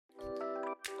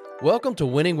Welcome to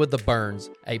Winning with the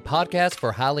Burns, a podcast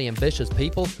for highly ambitious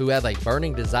people who have a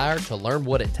burning desire to learn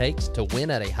what it takes to win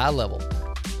at a high level.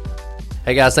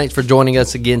 Hey guys, thanks for joining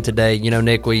us again today. You know,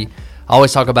 Nick, we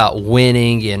always talk about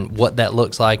winning and what that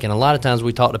looks like, and a lot of times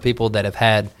we talk to people that have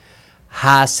had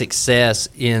high success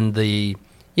in the,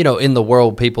 in the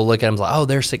world. People look at them like, oh,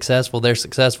 they're successful,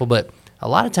 but a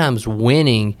lot of times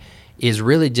winning is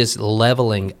really just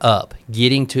leveling up,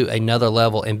 getting to another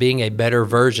level and being a better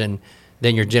version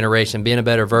than your generation, being a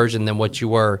better version than what you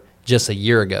were just a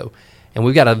year ago. And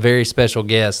we've got a very special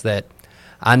guest that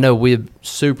I know we're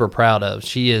super proud of.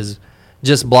 She is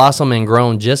just blossomed and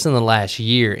grown just in the last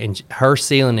year, and her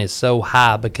ceiling is so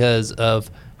high because of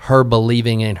her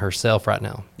believing in herself right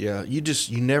now. Yeah, you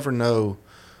never know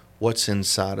what's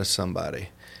inside of somebody.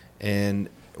 And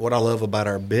what I love about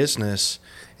our business,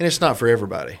 and it's not for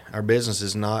everybody. Our business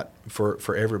is not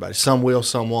for everybody. Some will,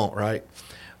 some won't, right?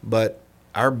 But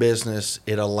our business,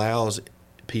 it allows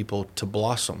people to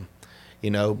blossom,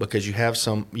 because you have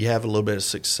a little bit of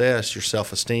success, your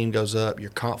self-esteem goes up, your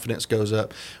confidence goes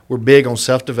up. We're big on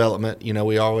self-development.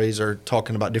 We always are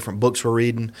talking about different books we're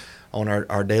reading on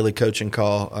our daily coaching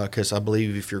call, because I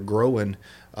believe if you're growing,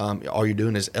 all you're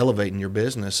doing is elevating your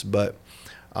business. But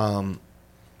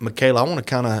Michaela, I want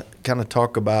to kind of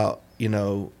talk about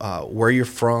where you're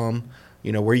from,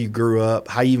 where you grew up,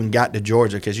 how you even got to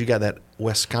Georgia, because you got that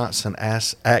Wisconsin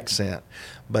accent.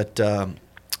 But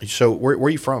so where are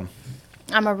you from?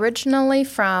 I'm originally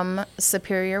from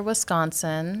Superior,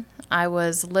 Wisconsin. I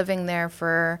was living there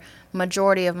for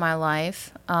majority of my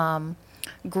life.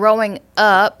 Growing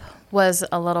up was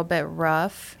a little bit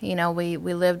rough. We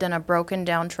lived in a broken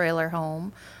down trailer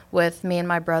home with me and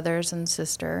my brothers and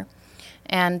sister.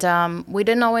 And we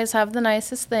didn't always have the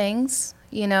nicest things.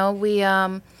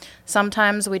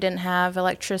 Sometimes we didn't have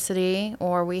electricity,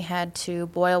 or we had to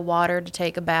boil water to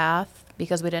take a bath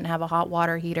because we didn't have a hot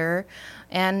water heater.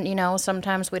 And,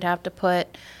 sometimes we'd have to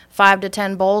put 5 to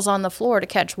 10 bowls on the floor to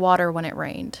catch water when it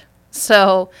rained.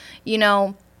 So,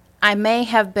 I may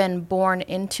have been born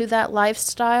into that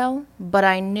lifestyle, but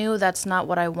I knew that's not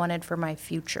what I wanted for my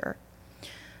future.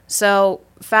 So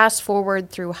fast forward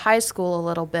through high school a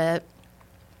little bit,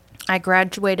 I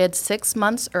graduated 6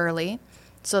 months early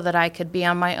so that I could be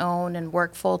on my own and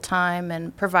work full time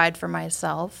and provide for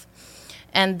myself.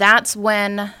 And that's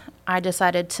when I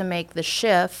decided to make the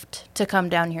shift to come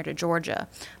down here to Georgia.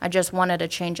 I just wanted a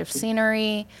change of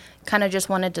scenery, kind of just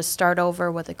wanted to start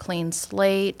over with a clean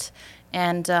slate.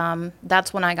 And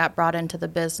that's when I got brought into the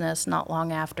business not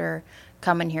long after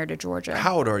coming here to Georgia.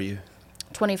 How old are you?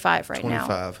 25 right now.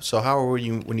 25. So how old were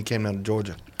you when you came down to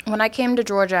Georgia? When I came to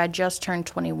Georgia, I just turned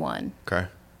 21. Okay.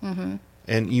 Mm-hmm.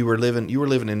 And you were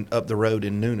living up the road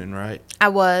in Noonan, right? I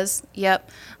was, yep.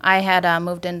 I had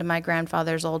moved into my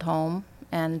grandfather's old home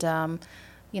and,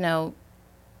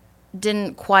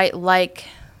 didn't quite like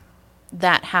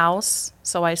that house,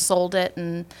 so I sold it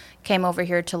and came over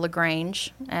here to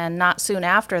LaGrange. And not soon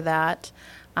after that,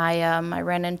 I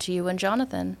ran into you and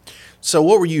Jonathan. So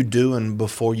what were you doing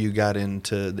before you got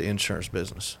into the insurance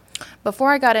business?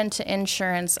 Before I got into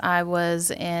insurance, I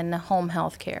was in home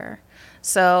health care.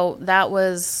 So that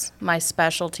was my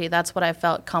specialty. That's what I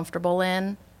felt comfortable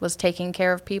in, was taking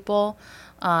care of people,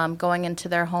 going into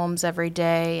their homes every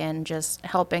day and just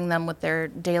helping them with their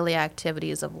daily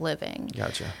activities of living.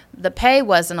 Gotcha. The pay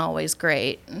wasn't always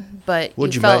great, but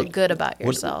you felt good about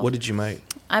yourself. What did you make?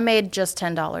 I made just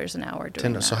 $10 an hour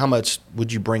doing that. So how much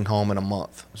would you bring home in a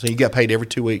month? So you got paid every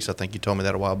 2 weeks. I think you told me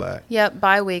that a while back. Yep,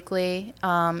 biweekly.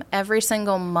 Every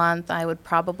single month I would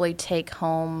probably take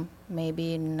home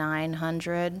maybe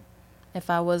 $900 if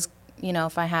I was,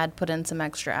 if I had put in some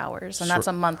extra hours, and that's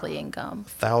a monthly income.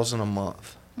 $1,000 a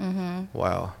month. Mm-hmm.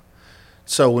 Wow.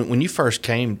 So when you first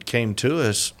came to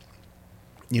us,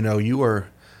 you were,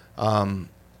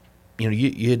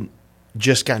 you had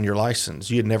just gotten your license.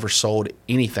 You had never sold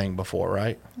anything before,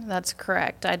 right? That's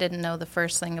correct. I didn't know the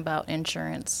first thing about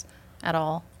insurance at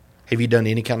all. Have you done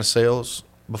any kind of sales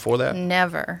before that?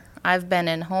 Never. I've been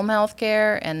in home health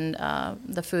care and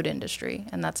the food industry,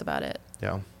 and that's about it.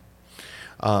 Yeah.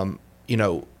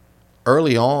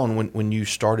 Early on when you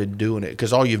started doing it,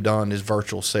 because all you've done is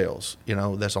virtual sales,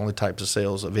 that's the only types of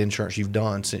sales of insurance you've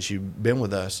done since you've been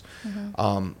with us.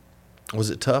 Mm-hmm. Was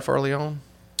it tough early on?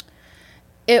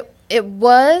 It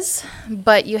was,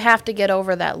 but you have to get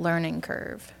over that learning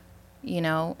curve,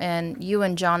 and you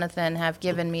and Jonathan have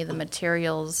given me the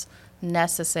materials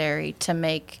necessary to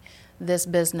make this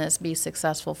business be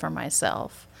successful for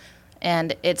myself.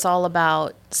 And it's all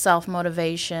about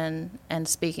self-motivation and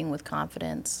speaking with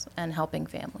confidence and helping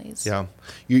families. Yeah.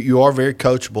 You are very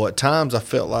coachable. At times I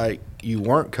felt like you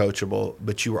weren't coachable,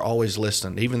 but you were always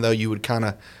listening, even though you would kind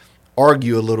of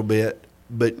argue a little bit,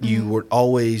 but you would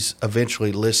always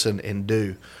eventually listen and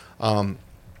do.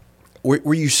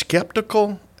 Were you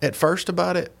skeptical at first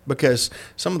about it? Because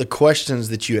some of the questions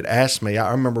that you had asked me,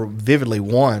 I remember vividly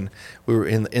one, we were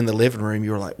in the living room,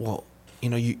 you were like, well,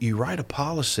 you write a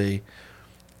policy,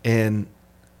 and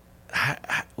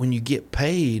when you get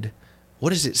paid, what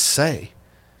does it say?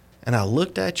 And I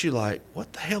looked at you like,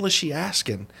 what the hell is she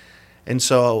asking? And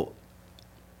so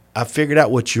I figured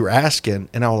out what you were asking,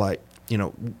 and I was like,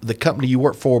 the company you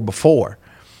worked for before,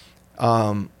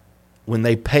 when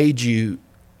they paid you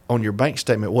on your bank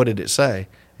statement, what did it say?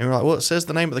 And we're like, well, it says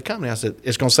the name of the company. I said,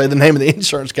 it's going to say the name of the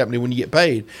insurance company when you get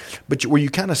paid. But were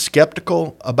you kind of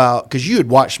skeptical about, because you had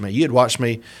watched me,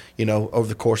 over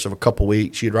the course of a couple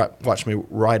weeks, you'd watched me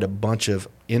write a bunch of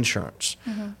insurance.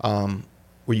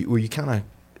 Were you kind of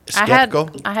skeptical?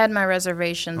 I had my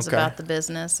reservations about the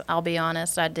business. I'll be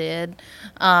honest, I did.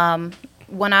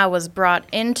 When I was brought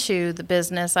into the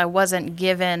business, I wasn't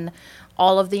given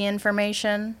all of the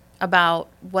information about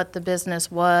what the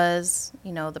business was,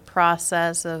 the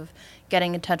process of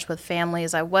getting in touch with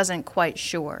families. I wasn't quite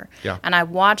sure. Yeah. And I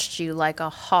watched you like a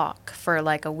hawk for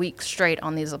like a week straight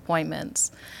on these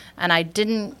appointments. And I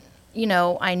didn't,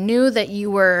 I knew that you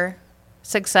were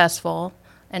successful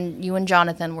and you and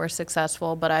Jonathan were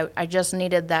successful, but I just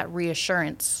needed that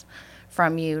reassurance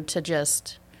from you to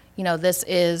just, this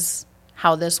is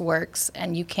how this works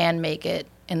and you can make it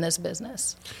in this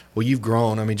business. Well, you've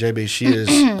grown. I mean, JB, she is,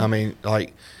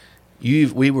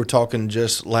 we were talking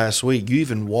just last week, you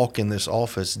even walk in this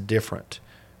office different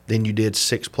than you did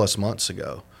 6+ months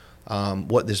ago.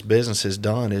 What this business has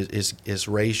done is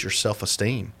raise your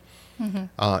self-esteem,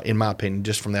 in my opinion,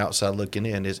 just from the outside looking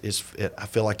in. I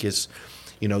feel like it's,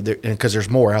 because there's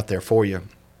more out there for you.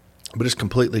 But it's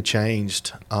completely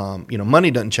changed.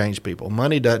 Money doesn't change people.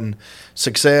 Money don't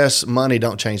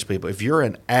change people. If you're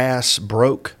an ass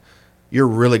broke, you're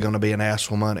really going to be an ass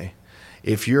with money.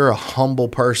 If you're a humble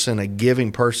person, a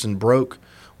giving person broke,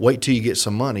 wait till you get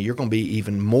some money. You're going to be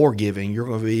even more giving. You're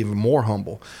going to be even more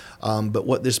humble. But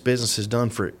what this business has done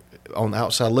on the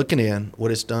outside looking in,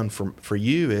 what it's done for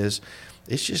you is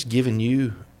it's just giving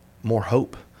you more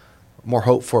hope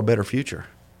for a better future.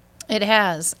 It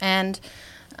has. And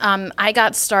I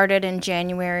got started in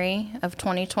January of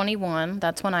 2021.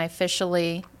 That's when I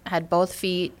officially had both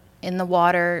feet in the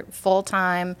water full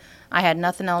time. I had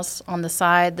nothing else on the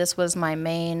side. This was my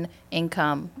main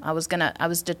income. I was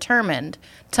determined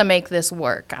to make this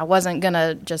work. I wasn't going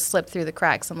to just slip through the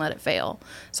cracks and let it fail.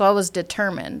 So I was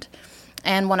determined.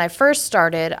 And when I first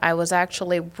started, I was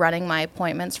actually running my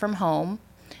appointments from home.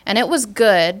 And it was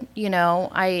good,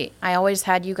 I always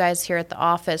had you guys here at the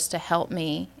office to help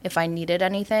me if I needed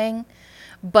anything.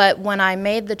 But when I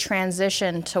made the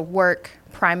transition to work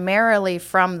primarily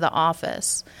from the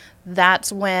office,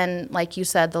 that's when, like you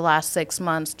said, the last 6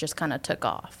 months just kind of took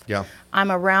off. Yeah.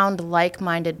 I'm around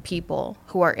like-minded people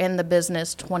who are in the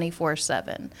business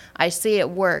 24/7. I see it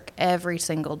work every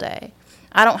single day.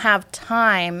 I don't have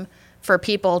time for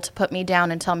people to put me down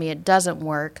and tell me it doesn't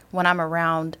work when I'm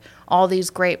around all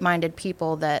these great-minded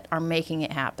people that are making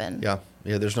it happen. Yeah,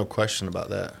 there's no question about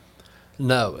that.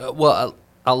 No. Well,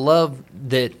 I love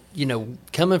that,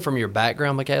 coming from your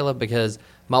background, Michaela, because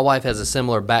my wife has a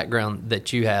similar background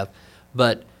that you have.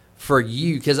 But for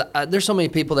you, because there's so many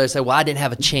people that say, well, I didn't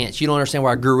have a chance. You don't understand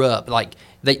where I grew up. Like,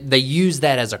 they use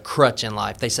that as a crutch in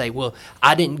life. They say, well,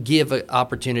 I didn't give an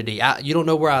opportunity. You don't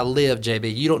know where I live,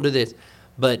 JB. You don't do this.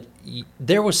 But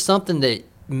there was something that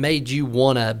made you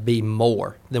want to be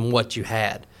more than what you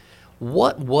had.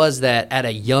 What was that at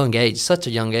a young age, such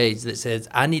a young age, that says,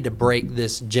 I need to break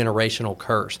this generational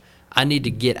curse. I need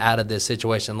to get out of this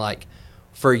situation. Like,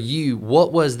 for you,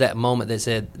 what was that moment that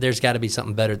said, there's got to be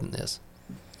something better than this?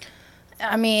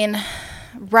 I mean,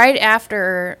 right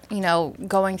after,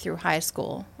 going through high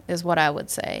school is what I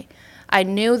would say. I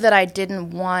knew that I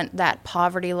didn't want that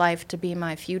poverty life to be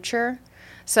my future.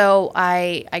 So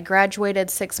I graduated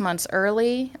 6 months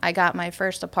early. I got my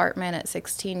first apartment at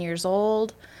 16 years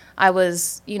old. I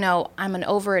was, I'm an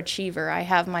overachiever. I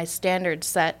have my standards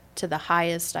set to the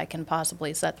highest I can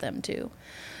possibly set them to.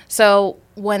 So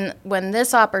when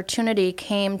this opportunity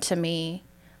came to me,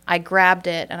 I grabbed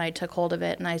it and I took hold of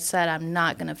it and I said, I'm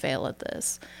not going to fail at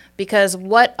this. Because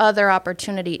what other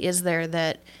opportunity is there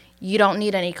that you don't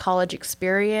need any college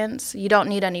experience, you don't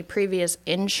need any previous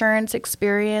insurance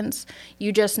experience,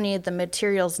 you just need the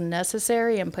materials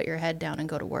necessary and put your head down and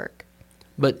go to work?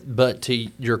 But to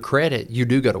your credit, you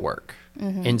do go to work.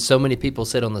 Mm-hmm. And so many people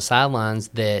sit on the sidelines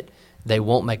that they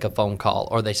won't make a phone call,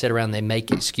 or they sit around and they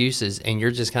make excuses, and you're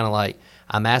just kind of like,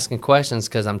 I'm asking questions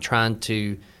because I'm trying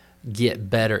to get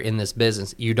better in this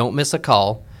business. You don't miss a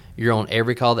call. You're on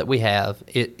every call that we have.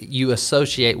 You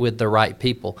associate with the right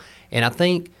people. And I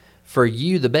think for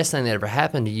you, the best thing that ever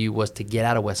happened to you was to get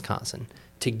out of Wisconsin,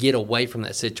 to get away from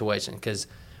that situation. Because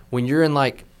when you're in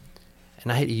like,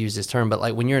 and I hate to use this term, but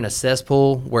like when you're in a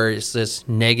cesspool where it's this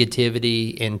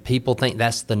negativity and people think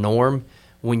that's the norm,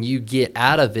 when you get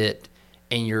out of it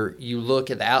and you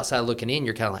look at the outside looking in,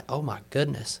 you're kind of like, oh my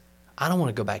goodness, I don't want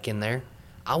to go back in there.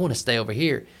 I want to stay over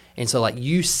here. And so like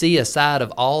you see a side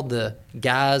of all the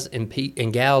guys and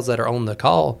gals that are on the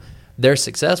call, they're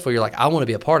successful. You're like, I want to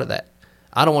be a part of that.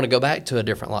 I don't want to go back to a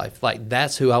different life. Like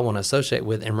that's who I want to associate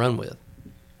with and run with.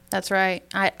 That's right.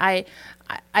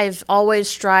 I've always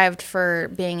strived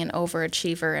for being an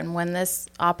overachiever, and when this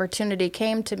opportunity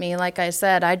came to me, like I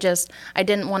said, I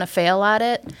didn't want to fail at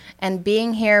it. And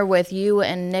being here with you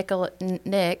and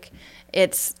Nick,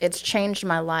 it's changed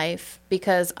my life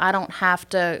because I don't have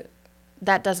to.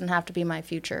 That doesn't have to be my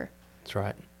future. That's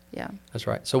right. Yeah. That's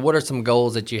right. So, what are some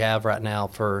goals that you have right now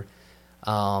for?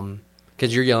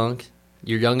 Because you're young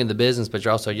in the business, but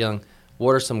you're also young.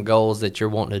 What are some goals that you're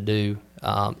wanting to do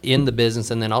in the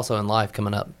business and then also in life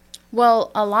coming up?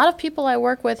 Well, a lot of people I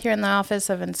work with here in the office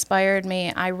have inspired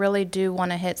me. I really do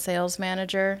want to hit sales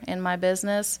manager in my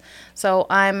business. So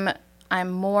I'm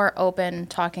more open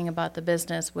talking about the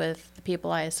business with the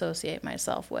people I associate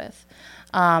myself with.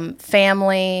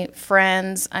 Family,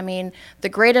 friends. I mean, the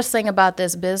greatest thing about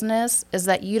this business is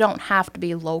that you don't have to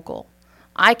be local.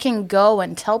 I can go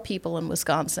and tell people in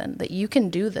Wisconsin that you can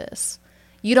do this.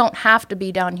 You don't have to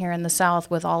be down here in the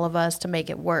South with all of us to make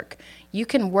it work. You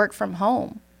can work from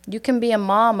home. You can be a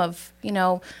mom of,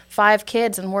 5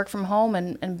 kids and work from home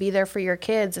and be there for your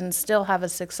kids and still have a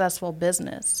successful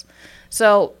business.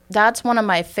 So that's one of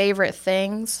my favorite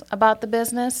things about the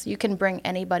business. You can bring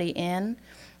anybody in,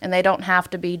 and they don't have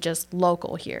to be just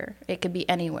local here. It could be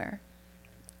anywhere.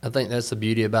 I think that's the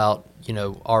beauty about,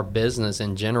 our business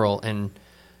in general and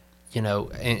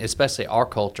especially our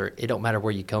culture. It don't matter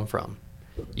where you come from.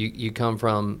 You come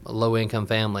from a low-income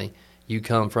family. You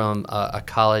come from a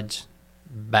college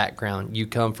background. You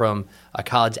come from a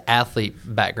college athlete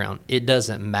background. It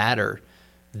doesn't matter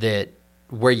that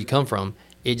where you come from.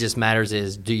 It just matters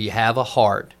is, do you have a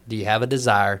heart? Do you have a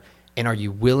desire? And are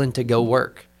you willing to go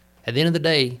work? At the end of the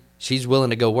day, she's willing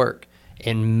to go work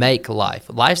and make life.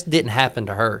 Life didn't happen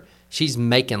to her. She's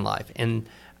making life. And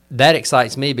that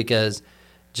excites me because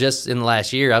just in the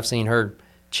last year, I've seen her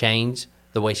change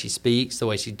the way she speaks, the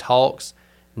way she talks.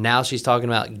 Now she's talking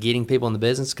about getting people in the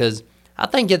business because I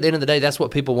think at the end of the day, that's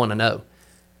what people want to know.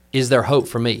 Is there hope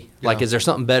for me? Yeah. Like, is there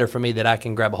something better for me that I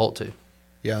can grab a hold to?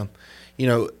 Yeah.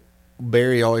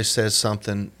 Barry always says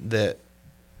something that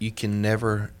you can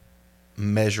never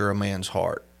measure a man's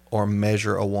heart or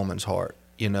measure a woman's heart,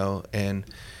 and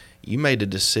you made a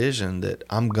decision that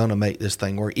I'm going to make this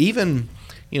thing work. Even,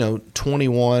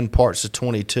 21 parts of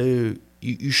 22,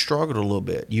 you struggled a little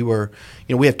bit. You were,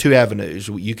 we have 2 avenues.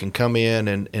 You can come in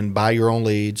and buy your own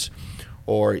leads,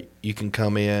 or you can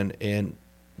come in and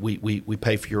we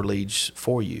pay for your leads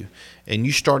for you. And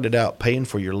you started out paying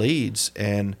for your leads,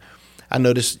 and I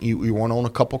noticed you weren't on a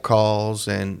couple calls,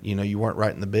 and you weren't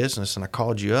right in the business. And I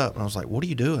called you up, and I was like, "What are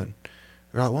you doing?"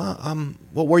 You're like, "Well,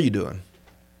 what were you doing?"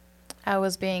 I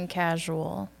was being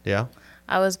casual. Yeah.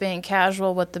 I was being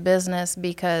casual with the business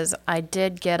because I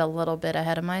did get a little bit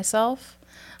ahead of myself.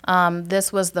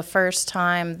 This was the first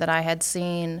time that I had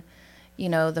seen,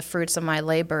 the fruits of my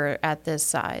labor at this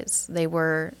size.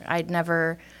 I'd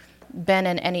never been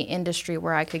in any industry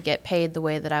where I could get paid the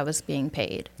way that I was being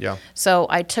paid. Yeah. So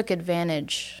I took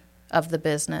advantage of the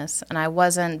business, and I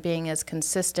wasn't being as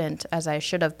consistent as I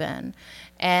should have been.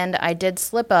 And I did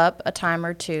slip up a time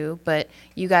or two, but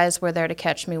you guys were there to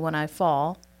catch me when I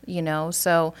fall,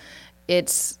 so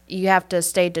you have to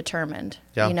stay determined.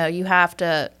 Yeah. You have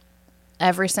to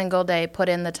every single day put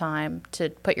in the time to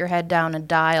put your head down and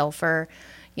dial for,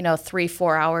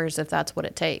 3-4 hours if that's what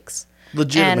it takes.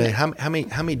 Legitimately, how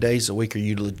many days a week are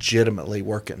you legitimately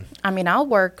working? I mean, I'll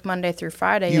work Monday through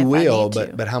Friday. You will, I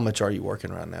need to. But how much are you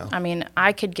working right now? I mean,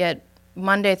 I could get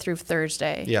Monday through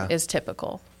Thursday. Yeah. Is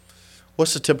typical.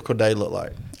 What's a typical day look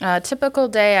like? Typical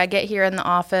day, I get here in the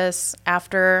office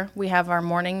after we have our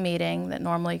morning meeting that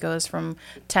normally goes from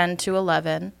 10 to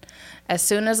 11. As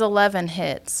soon as 11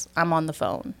 hits, I'm on the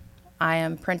phone. I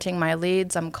am printing my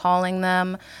leads, I'm calling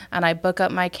them, and I book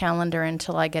up my calendar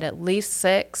until I get at least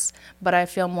 6, but I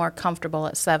feel more comfortable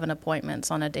at 7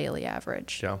 appointments on a daily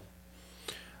average. Yeah.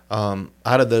 Out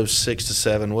of those 6 to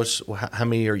 7, how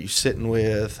many are you sitting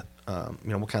with?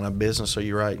 What kind of business are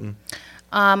you writing?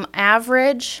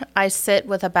 Average, I sit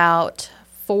with about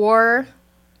 4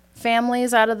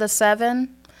 families out of the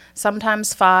 7,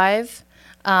 sometimes 5.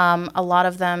 A lot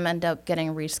of them end up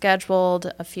getting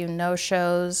rescheduled, a few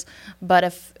no-shows. But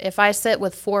if I sit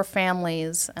with 4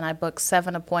 families and I book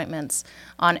 7 appointments,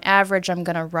 on average, I'm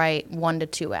going to write 1 to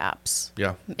 2 apps.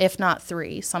 Yeah. If not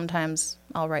 3. Sometimes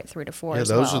I'll write 3 to 4 Yeah, as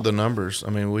those well. are the numbers. I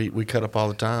mean, we cut up all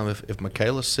the time. If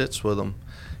Michaela sits with them,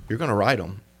 you're going to write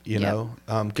them, know,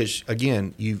 because,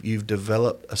 again, you've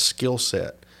developed a skill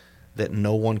set that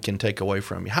no one can take away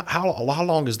from you. How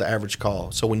long is the average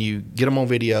call? So when you get them on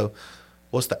video,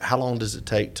 how long does it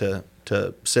take to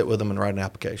sit with them and write an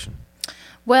application?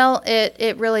 Well,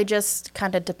 it really just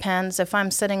kind of depends. If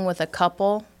I'm sitting with a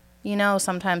couple,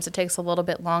 sometimes it takes a little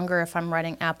bit longer if I'm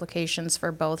writing applications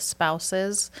for both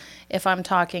spouses. If I'm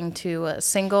talking to a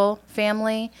single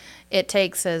family, it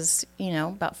takes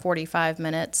about 45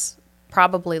 minutes,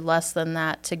 probably less than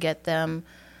that, to get them,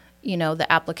 the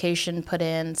application put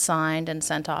in, signed, and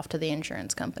sent off to the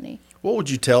insurance company. What would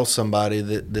you tell somebody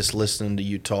that's listening to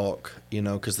you talk,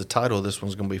 because the title of this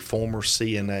one's going to be Former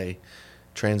CNA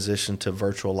Transition to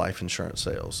Virtual Life Insurance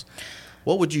Sales.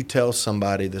 What would you tell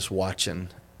somebody that's watching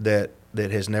that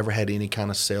has never had any kind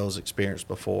of sales experience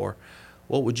before?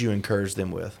 What would you encourage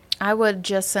them with? I would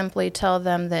just simply tell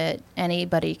them that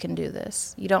anybody can do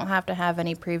this. You don't have to have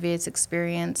any previous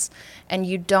experience, and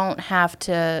you don't have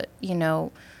to,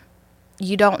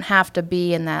 you don't have to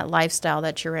be in that lifestyle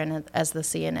that you're in as the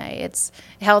CNA.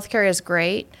 Healthcare is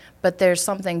great, but there's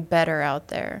something better out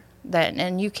there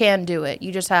and you can do it.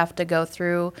 You just have to go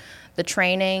through the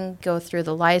training, go through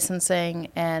the licensing,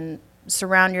 and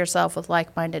surround yourself with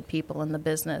like-minded people in the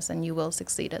business, and you will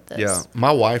succeed at this. Yeah,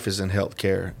 my wife is in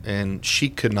healthcare, and she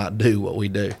could not do what we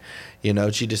do.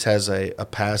 She just has a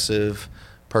passive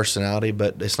personality,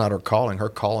 but it's not her calling. Her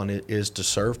calling is to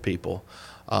serve people.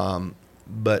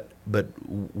 But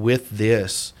with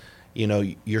this,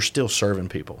 you're still serving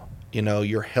people.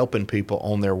 You're helping people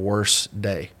on their worst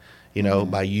day,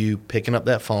 by you picking up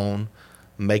that phone,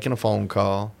 making a phone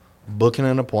call, booking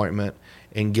an appointment,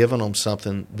 and giving them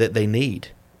something that they need,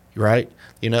 right?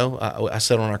 I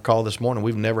said on our call this morning,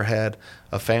 we've never had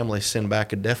a family send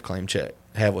back a death claim check,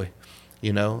 have we?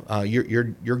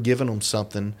 You're giving them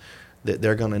something that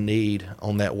they're going to need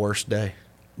on that worst day.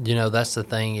 That's the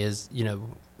thing is,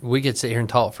 we could sit here and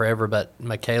talk forever, but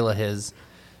Michaela has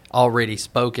already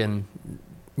spoken,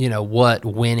 what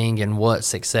winning and what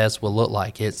success will look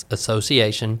like. It's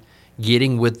association,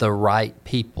 getting with the right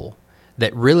people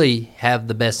that really have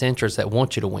the best interests, that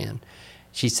want you to win.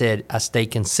 She said, I stay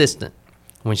consistent.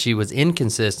 When she was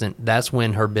inconsistent, that's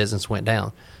when her business went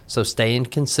down. So staying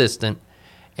consistent,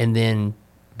 and then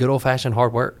good old-fashioned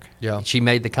hard work. Yeah. She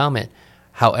made the comment,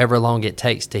 however long it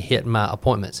takes to hit my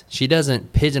appointments. She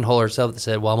doesn't pigeonhole herself that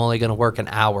said, well, I'm only going to work an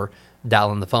hour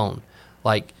dialing the phone.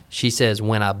 Like she says,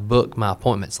 when I book my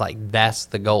appointments, like that's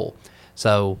the goal.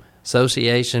 So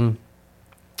association,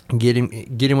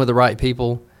 getting with the right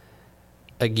people.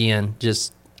 Again,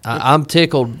 just I'm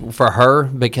tickled for her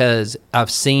because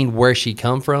I've seen where she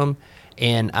come from,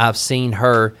 and I've seen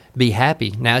her be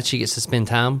happy. Now she gets to spend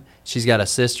time. She's got a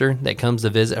sister that comes to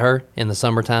visit her in the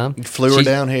summertime. Flew her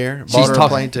down here, bought her a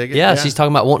plane ticket. Yeah, she's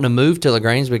talking about wanting to move to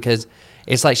LaGrange because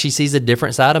it's like she sees a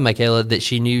different side of Michaela that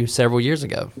she knew several years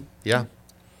ago. Yeah.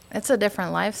 It's a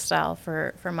different lifestyle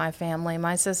for my family.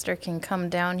 My sister can come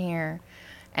down here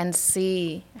and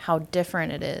see how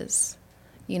different it is.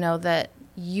 That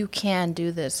you can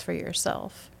do this for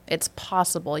yourself. It's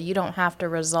possible. You don't have to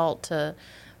resort to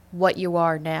what you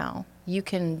are now. You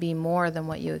can be more than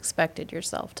what you expected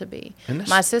yourself to be.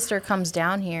 My sister comes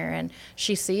down here and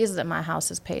she sees that my house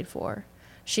is paid for.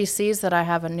 She sees that I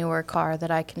have a newer car,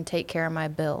 that I can take care of my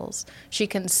bills. She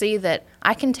can see that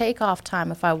I can take off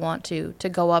time if I want to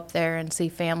go up there and see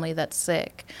family that's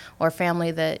sick or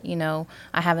family that,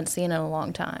 I haven't seen in a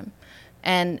long time.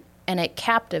 And it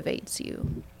captivates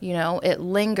you. It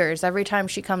lingers. Every time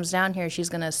she comes down here, she's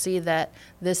going to see that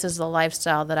this is the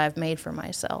lifestyle that I've made for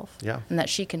myself. Yeah. And that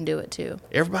she can do it too.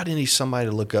 Everybody needs somebody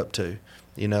to look up to,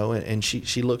 and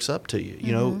she looks up to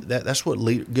you. That's what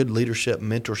good leadership,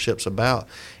 mentorship's about,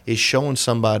 is showing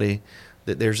somebody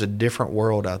that there's a different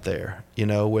world out there,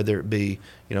 whether it be,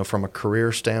 from a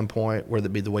career standpoint, whether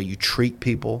it be the way you treat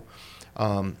people.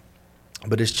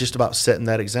 But it's just about setting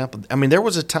that example. I mean, there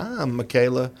was a time,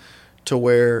 Michaela, to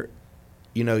where,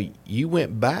 you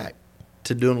went back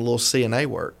to doing a little CNA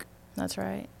work. That's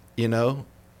right.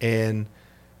 And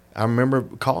I remember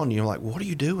calling you, like, what are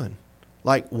you doing?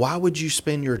 Like, why would you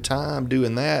spend your time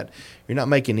doing that? You're not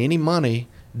making any money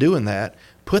doing that.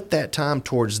 Put that time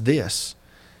towards this.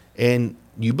 And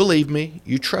you believed me.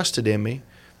 You trusted in me.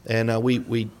 And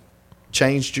we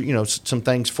changed, some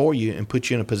things for you and put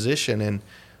you in a position. And,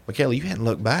 Michaela, you hadn't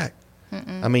looked back.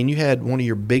 I mean, you had one of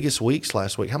your biggest weeks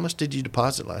last week. How much did you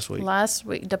deposit last week? Last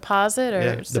week, deposit or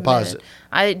submitted? Deposit.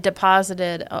 I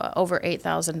deposited over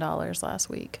 $8,000 last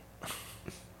week.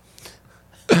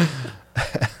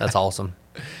 That's awesome.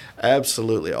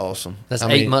 Absolutely awesome. That's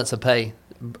 8 months of pay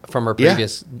from her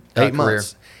previous 8 career.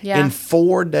 months. Yeah. In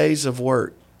 4 days of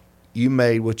work, you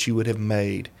made what you would have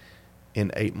made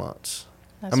in 8 months.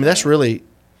 That's really,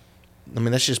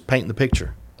 that's just painting the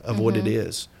picture of what it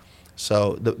is.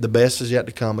 So the best is yet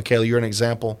to come. Michaela, you're an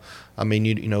example. I mean,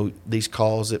 you know, these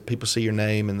calls that people see your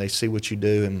name and they see what you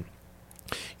do. And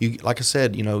you, like I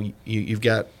said, you've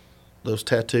got those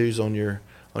tattoos on your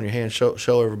hand.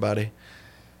 Show everybody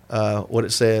what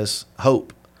it says,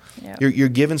 hope. Yep. You're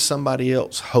giving somebody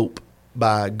else hope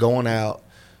by going out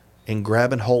and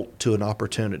grabbing hold to an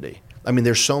opportunity. I mean,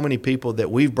 there's so many people that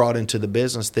we've brought into the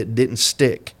business that didn't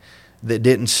stick, that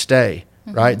didn't stay,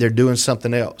 right? They're doing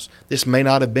something else. This may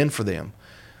not have been for them.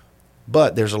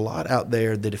 But there's a lot out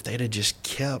there that if they'd have just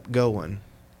kept going,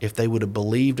 if they would have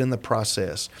believed in the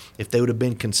process, if they would have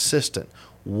been consistent,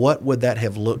 what would that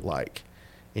have looked like?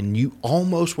 And you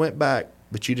almost went back,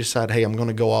 but you decided, hey, I'm going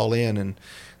to go all in, and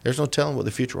there's no telling what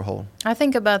the future will hold. I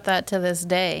think about that to this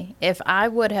day. If I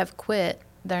would have quit,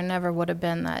 there never would have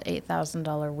been that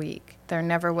 $8,000 week. There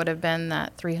never would have been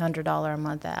that $300 a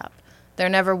month app. There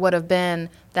never would have been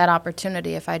that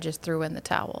opportunity if I just threw in the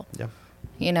towel. Yeah.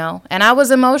 You know, and I was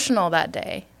emotional that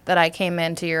day that I came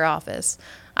into your office.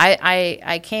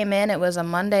 I came in, it was a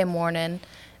Monday morning,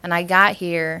 and I got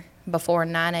here before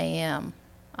 9 a.m.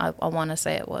 I want to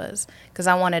say it was, because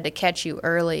I wanted to catch you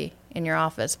early in your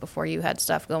office before you had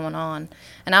stuff going on.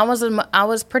 And I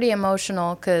was pretty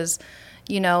emotional because,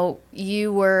 you know,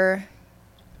 you were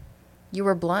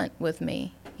blunt with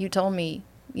me. You told me,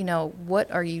 you know,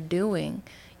 what are you doing?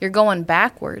 You're going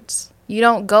backwards. You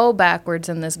don't go backwards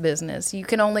in this business. You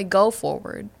can only go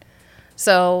forward.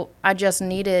 So I just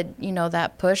needed, you know,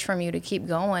 that push from you to keep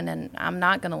going, and I'm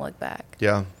not going to look back.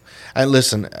 Yeah. And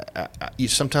listen,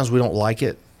 sometimes we don't like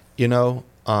it, you know,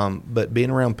 but being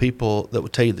around people that will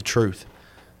tell you the truth.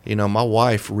 You know, my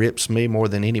wife rips me more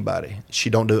than anybody.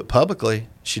 She don't do it publicly.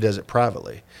 She does it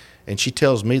privately. And she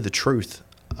tells me the truth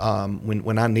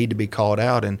when I need to be called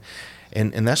out.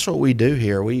 And that's what we do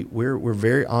here. We're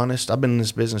very honest. I've been in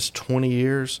this business 20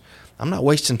 years. I'm not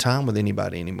wasting time with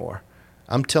anybody anymore.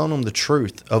 I'm telling them the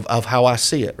truth of how I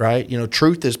see it, right? You know,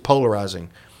 truth is polarizing.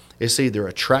 It's either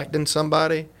attracting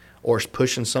somebody or it's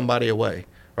pushing somebody away,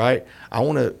 right? I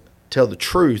want to tell the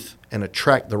truth and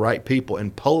attract the right people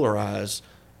and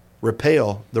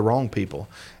repel the wrong people.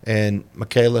 And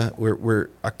Michaela,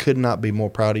 I could not be more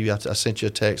proud of you. I sent you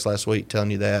a text last week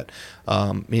telling you that.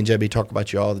 Me and JB talk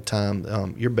about you all the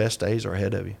time. Your best days are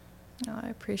ahead of you. Oh, I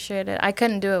appreciate it. I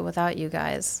couldn't do it without you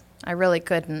guys. I really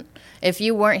couldn't. If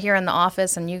you weren't here in the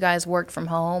office and you guys worked from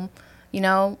home, you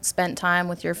know, spent time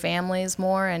with your families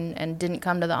more and didn't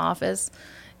come to the office,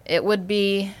 it would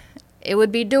be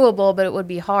doable, but it would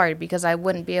be hard because I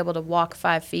wouldn't be able to walk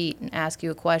 5 feet and ask you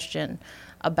a question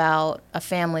about a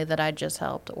family that I just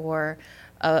helped, or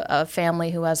a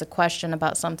family who has a question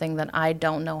about something that I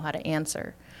don't know how to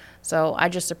answer. So I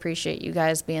just appreciate you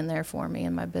guys being there for me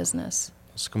in my business.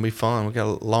 It's going to be fun. We got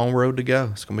a long road to go.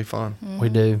 It's going to be fun. Mm-hmm. We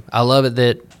do. I love it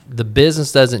that the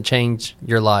business doesn't change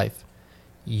your life.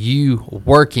 You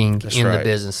working That's in right. the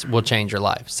business will change your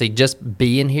life. See, just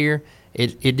being here,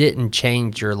 it didn't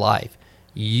change your life.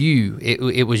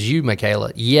 It was you,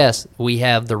 Michaela. Yes, we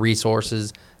have the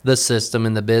resources, the system,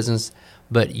 and the business,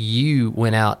 but you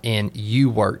went out and you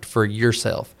worked for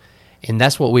yourself. And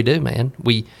that's what we do, man.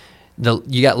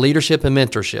 You got leadership and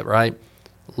mentorship, right?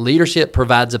 Leadership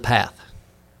provides a path.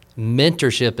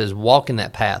 Mentorship is walking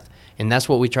that path. And that's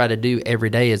what we try to do every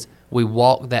day is we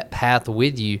walk that path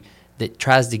with you that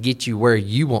tries to get you where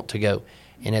you want to go.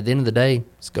 And at the end of the day,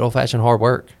 it's good old-fashioned hard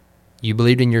work. You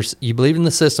believed in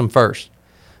the system first,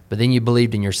 but then you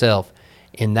believed in yourself.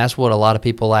 And that's what a lot of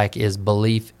people lack is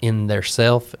belief in their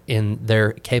self, in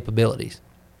their capabilities.